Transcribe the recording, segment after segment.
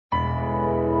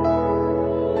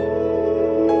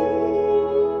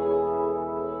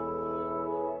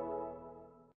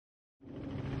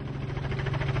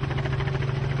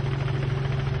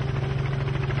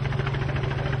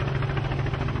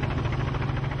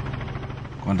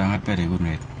kondangat pere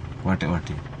gunet wate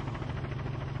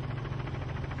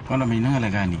kono mi nangale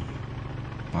gani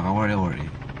baka wore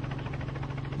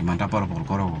imanta par pol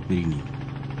koro birini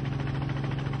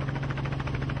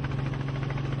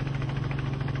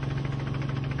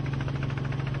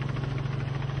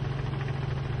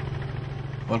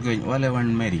Olgen wale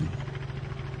wan meri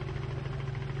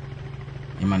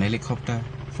iman helicopter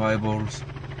fireballs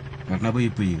magna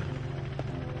buyi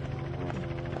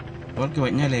Olge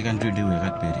wanya le kan tudu we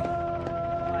kat peri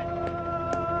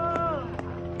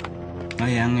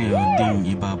ayang yo ding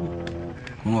Yibarbuk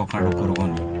kungo karo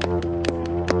korogoni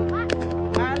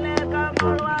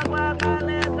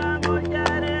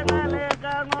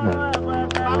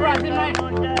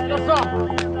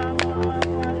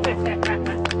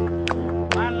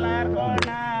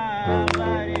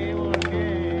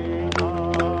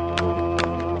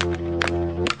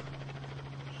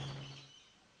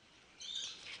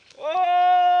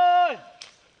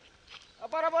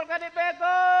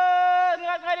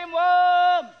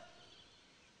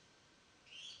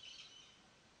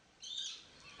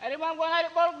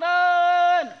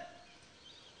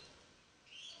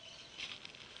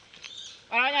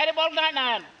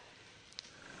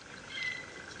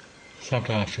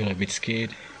Sometimes I feel a bit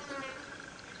scared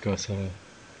because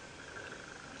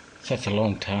such a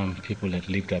long time people that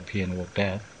lived up here and walked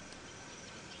out,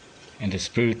 and the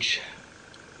spirit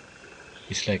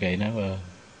is like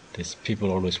there's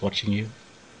people always watching you,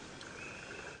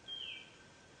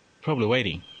 probably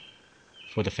waiting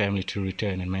for the family to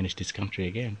return and manage this country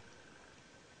again,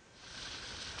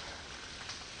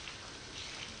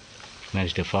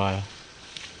 manage the fire,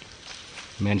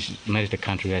 manage the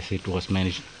country as it was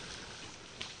managed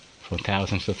for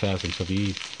thousands of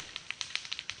years.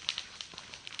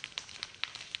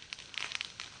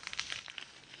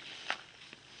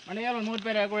 Manayal mood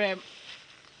pera gore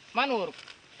manur.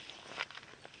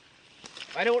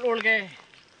 Baru ulke.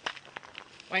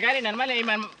 Magari nan mane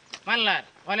iman manlar.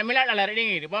 Wana milat alar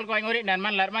dingi. Bol ko ngori nan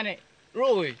manlar mane.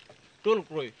 Rui. Tul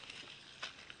rui.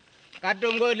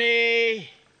 Kadum goni.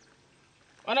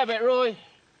 Wana be rui.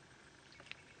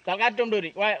 Tal kadum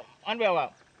duri. Wai on be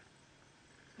wa.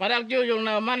 Padahal jujung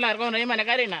na manlar ko na iman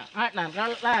kari na. Nan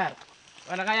kalar.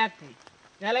 Wana kayaki.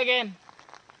 Nyalagen.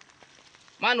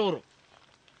 Manur.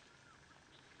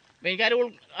 Ben kari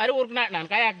urk nan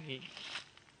kayaki.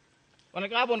 Wana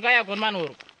kabon kayak kon manur.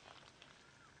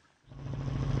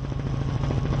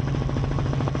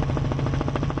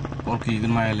 Polki gun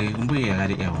mayali umbu ya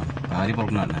kari ewan. Kari polk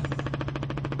nan.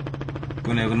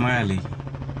 Kune gun mayali.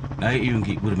 Dai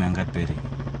iungi burmangkat peri.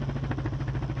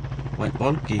 Wan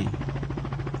polki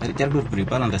Ari terdur beri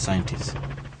balan da scientist.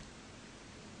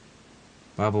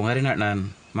 Babu ngari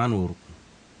nan manur.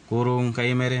 Kurung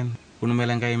kai meren,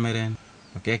 kunumelang kai meren,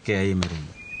 pakeke ai meren.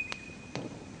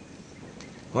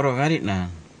 Koro ngari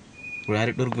nan.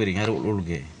 Kulari dur beri ngari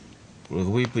ulge.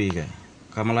 Kului piga.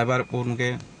 Kamalai bar pun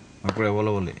ke makule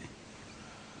wole.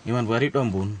 Iman bari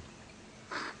tombun.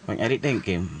 Wan ari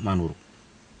tengke manur.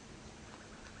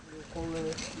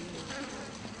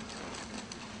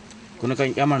 Kuna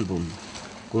kain kaman pun.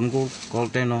 Kunku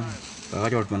kolteno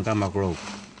kakajot man kama grow.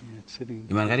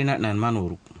 Iman kari nan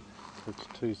manur. It's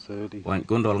 2:30. Wan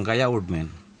kundol kaya woodman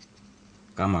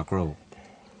kama grow.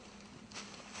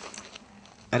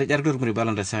 Ari jardur muri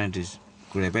balan da scientist.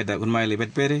 Kure peta kun mai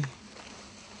lebet pere.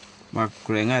 Mak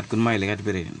kure ngat kun mai legat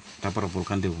pere. Tapar pul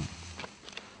kandewu.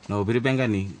 No biri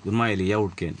bengani kun mai le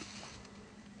yaud ken.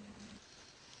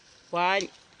 Wan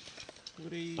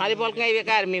Ngari bol ngai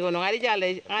bekar mi gono ngari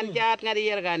jale anjat ngari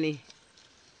yer gani.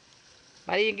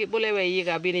 Bari ki boleh wei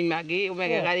ka binin magi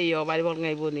umega kari yo bari bol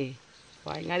ngai buni.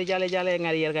 Wai ngari jale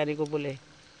ngari yer gani ko boleh.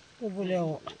 Ko boleh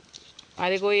o.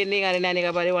 Ari ko ini ngari nani ka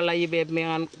bari wala yibe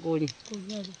mengan kun.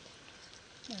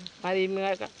 Ari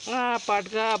menga ngapat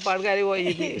gari wo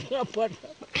yibi. Ngapat.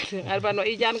 Ari pano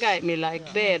ijan kai mi like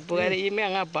dead bugari ime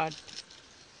ngapat.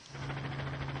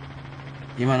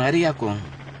 Iman ari ako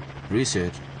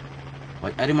research.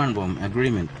 Wai ari man bom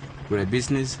agreement kure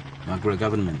business ma kure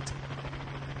government.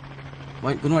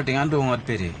 Wai kunwa tengando ngat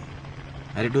pere.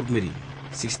 Ari dur miri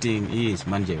 16 years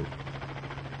manjau.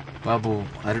 Babu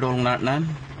ari dol nan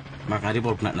mak ari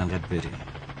bol nan gat pere.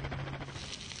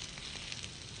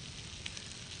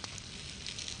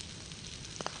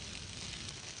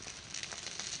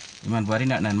 Iman bari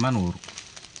nan manur.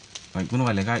 Wai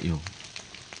kunwa lega yo.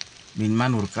 Min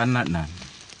manur kan nan.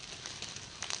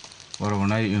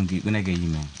 Orang lain yang kita nak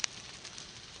gini.